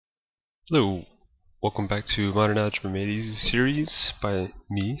Hello, welcome back to Modern Algebra Made Easy series by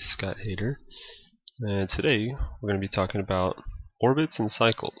me, Scott Hader. And today we're going to be talking about orbits and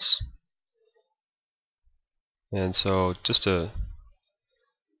cycles. And so just to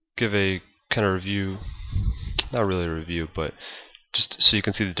give a kind of review, not really a review, but just so you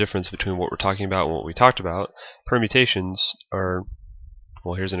can see the difference between what we're talking about and what we talked about, permutations are,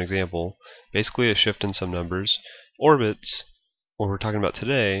 well, here's an example, basically a shift in some numbers. Orbits, what we're talking about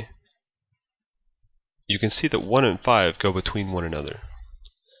today, you can see that 1 and 5 go between one another.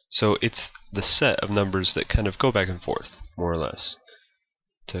 So it's the set of numbers that kind of go back and forth, more or less,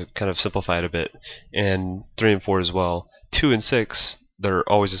 to kind of simplify it a bit. And 3 and 4 as well. 2 and 6, they're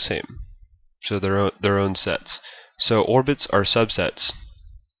always the same. So they're their own sets. So orbits are subsets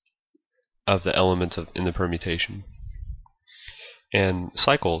of the elements in the permutation. And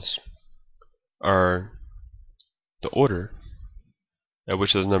cycles are the order at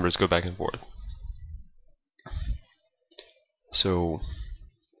which those numbers go back and forth. So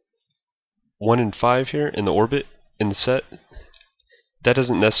 1 and 5 here in the orbit, in the set, that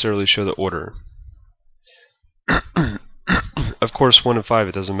doesn't necessarily show the order. Of course, 1 and 5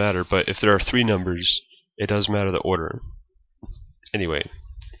 it doesn't matter, but if there are 3 numbers, it does matter the order. Anyway,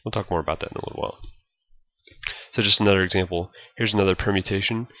 we'll talk more about that in a little while. So just another example. Here's another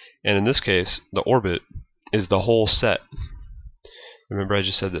permutation, and in this case, the orbit is the whole set. Remember I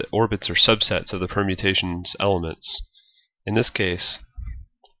just said that orbits are subsets of the permutation's elements. In this case,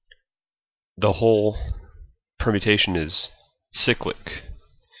 the whole permutation is cyclic,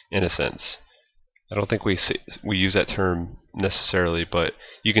 in a sense. I don't think we use that term necessarily, but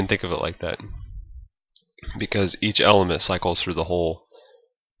you can think of it like that, because each element cycles through all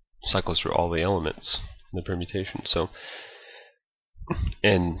the elements in the permutation. So,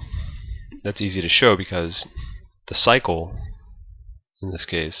 and that's easy to show because the cycle, in this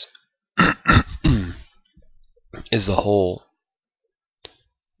case, is the whole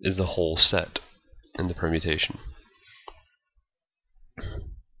set in the permutation.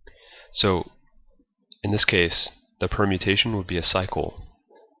 So in this case, the permutation would be a cycle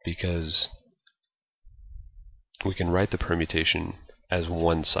because we can write the permutation as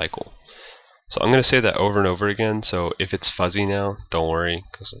one cycle. So I'm going to say that over and over again, so if it's fuzzy now, don't worry,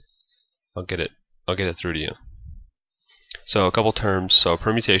 because I'll get it through to you. So a couple terms. So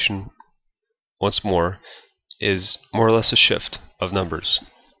permutation, once more, is more or less a shift of numbers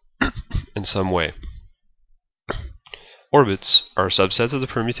in some way. Orbits are subsets of the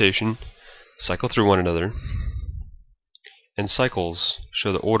permutation, cycle through one another, and cycles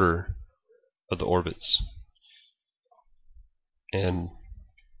show the order of the orbits. And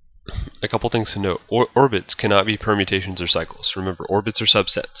a couple things to note. Orbits cannot be permutations or cycles. Remember, orbits are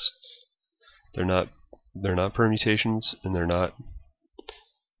subsets. They're not permutations, and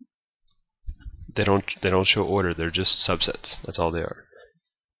they don't show order. They're just subsets. That's all they are.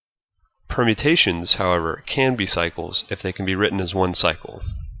 Permutations, however, can be cycles if they can be written as one cycle.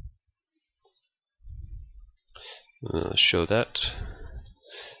 Show that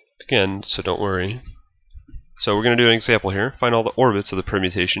again, so don't worry. So we're going to do an example here. Find all the orbits of the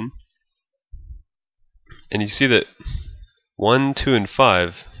permutation. And you see that 1, 2, and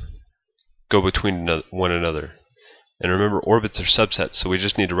 5 go between one another. And remember, orbits are subsets, so we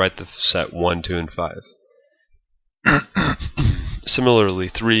just need to write the set 1, 2, and 5. Similarly,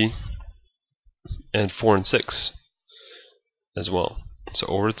 3 and 4 and 6 as well. So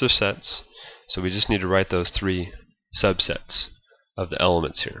orbits are sets, so we just need to write those 3 subsets of the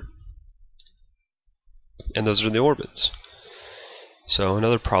elements here. And those are the orbits. So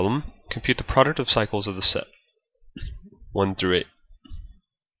another problem, compute the product of cycles of the set 1 through 8.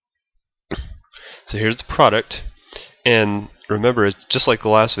 So here's the product, and remember, it's just like the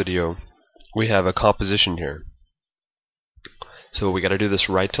last video, we have a composition here. So we got to do this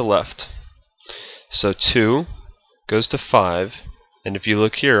right to left. So 2 goes to 5, and if you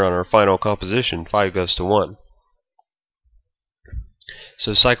look here on our final composition, 5 goes to 1.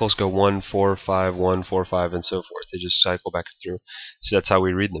 So cycles go 1, 4, 5, 1, 4, 5, and so forth. They just cycle back through. So that's how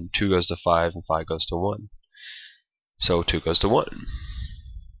we read them. 2 goes to 5, and 5 goes to 1. So 2 goes to 1.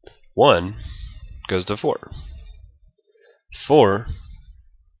 1 goes to 4. 4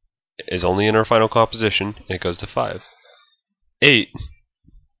 is only in our final composition, and it goes to 5. 8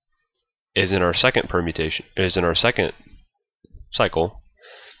 is in our second permutation, is in our second cycle,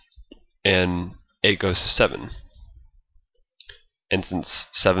 and 8 goes to 7. And since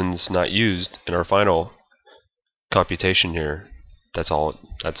 7's not used in our final computation here, that's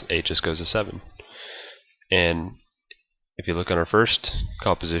 8 just goes to 7. And if you look on our first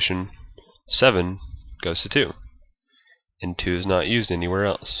composition, 7 goes to 2. And 2 is not used anywhere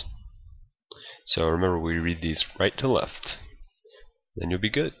else. So remember, we read these right to left. Then you'll be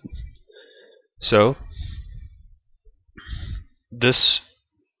good. So this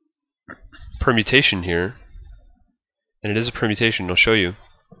permutation here, and it is a permutation, I'll show you.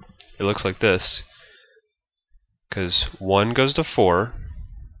 It looks like this, because 1 goes to 4,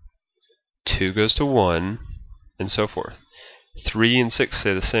 2 goes to 1, and so forth. 3 and 6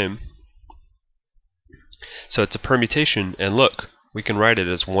 stay the same. So it's a permutation, and look, we can write it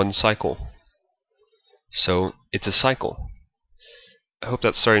as one cycle. So it's a cycle. I hope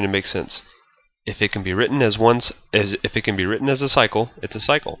that's starting to make sense. If it can be written as if it can be written as a cycle, it's a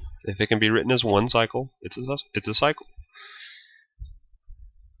cycle. If it can be written as one cycle, it's a cycle.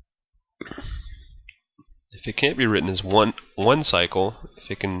 If it can't be written as one cycle,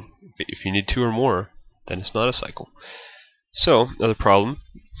 if you need 2 or more, then it's not a cycle. So, another problem,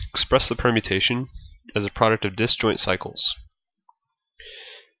 express the permutation as a product of disjoint cycles,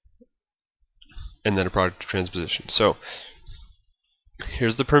 and then a product of transposition. So,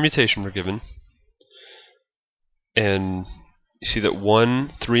 here's the permutation we're given, and you see that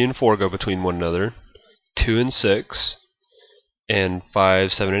 1, 3, and 4 go between one another, 2 and 6, and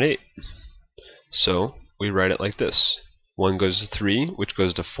 5, 7, and 8. So, we write it like this. 1 goes to 3, which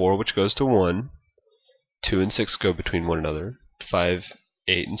goes to 4, which goes to 1, 2 and 6 go between one another, 5,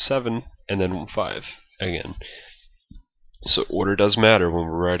 8, and 7, and then 5 again. So order does matter when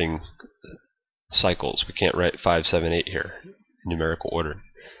we're writing cycles. We can't write 5, 7, 8 here in numerical order.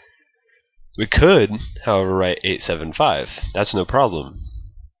 We could, however, write 8, 7, 5. That's no problem,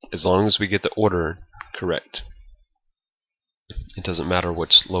 as long as we get the order correct. It doesn't matter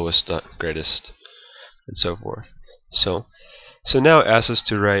what's lowest, greatest, and so forth. So now it asks us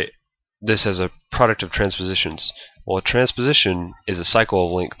to write this as a product of transpositions. Well, a transposition is a cycle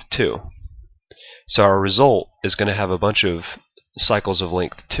of length 2. So our result is going to have a bunch of cycles of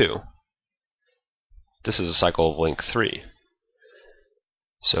length 2. This is a cycle of length 3.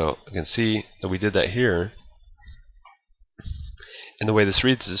 So you can see that we did that here. And the way this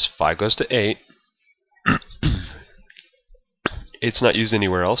reads is 5 goes to 8. 8's not used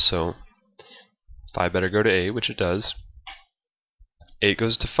anywhere else, so 5 better go to 8, which it does. 8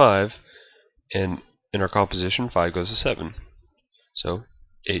 goes to 5, and in our composition, 5 goes to 7. So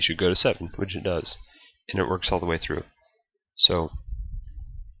 8 should go to 7, which it does. And it works all the way through. So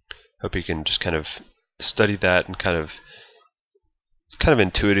hope you can just kind of study that and kind of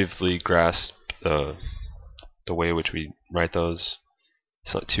intuitively grasp the way in which we write those.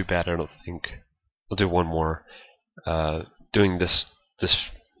 It's not too bad, I don't think. We'll do one more. Doing this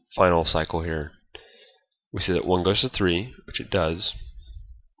final cycle here, we see that 1 goes to 3, which it does.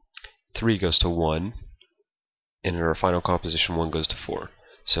 3 goes to 1, and in our final composition 1 goes to 4.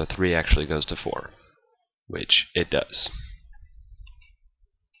 So 3 actually goes to 4, which it does.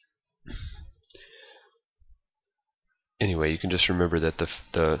 Anyway, you can just remember that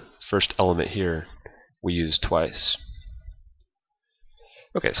the first element here we use twice.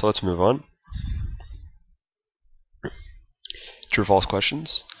 Okay, so let's move on. True or false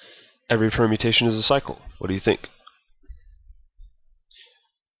questions. Every permutation is a cycle. What do you think?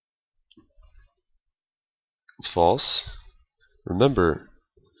 It's false. Remember,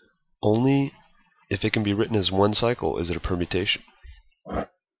 only if it can be written as one cycle is it a permutation.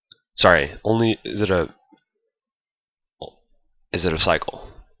 Sorry, only is it a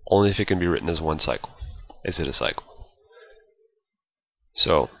cycle. Only if it can be written as one cycle is it a cycle.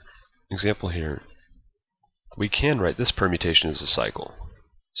 So, example here, we can write this permutation as a cycle.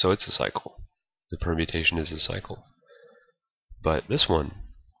 So it's a cycle. The permutation is a cycle. But this one,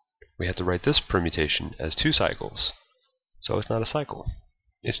 we have to write this permutation as 2 cycles. So it's not a cycle.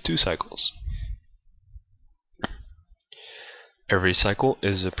 It's 2 cycles. Every cycle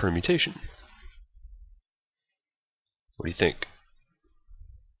is a permutation. What do you think?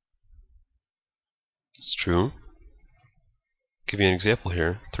 It's true. Give you an example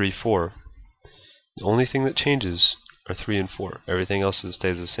here. 3, 4. The only thing that changes are 3 and 4. Everything else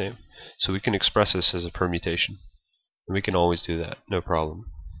stays the same. So we can express this as a permutation. And we can always do that. No problem.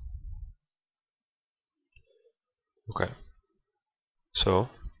 Okay. So,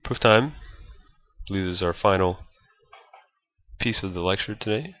 proof time. I believe this is our final piece of the lecture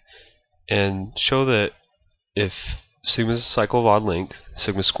today. And show that if sigma is a cycle of odd length,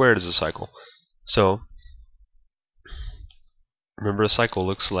 sigma squared is a cycle. So, remember, a cycle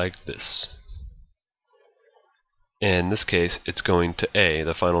looks like this. And in this case, it's going to a,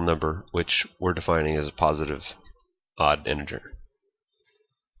 the final number, which we're defining as a positive odd integer,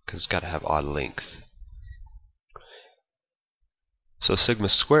 because it's got to have odd length. So sigma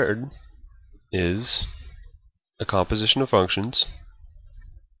squared is a composition of functions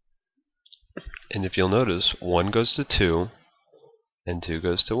And if you'll notice, 1 goes to 2, and 2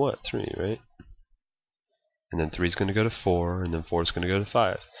 goes to what? 3, right? And then 3 is going to go to 4, and then 4 is going to go to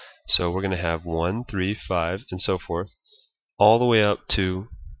 5. So we're going to have 1, 3, 5, and so forth, all the way up to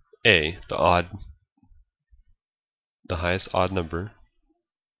A, the highest odd number.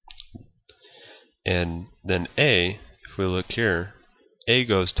 And then A, if we look here, A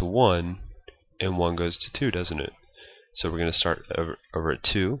goes to 1, and 1 goes to 2, doesn't it? So we're going to start over at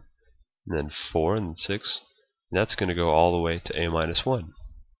 2, and then 4, and then 6, and that's going to go all the way to A minus 1.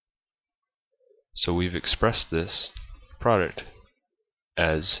 So we've expressed this product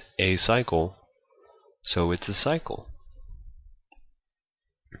as a cycle, so it's a cycle.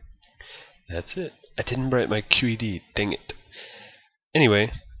 That's it. I didn't write my QED, dang it.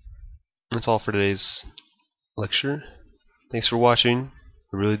 Anyway, that's all for today's lecture. Thanks for watching.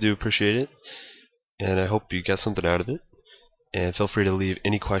 I really do appreciate it, and I hope you got something out of it. And feel free to leave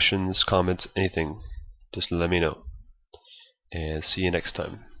any questions, comments, anything. Just let me know. And see you next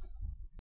time.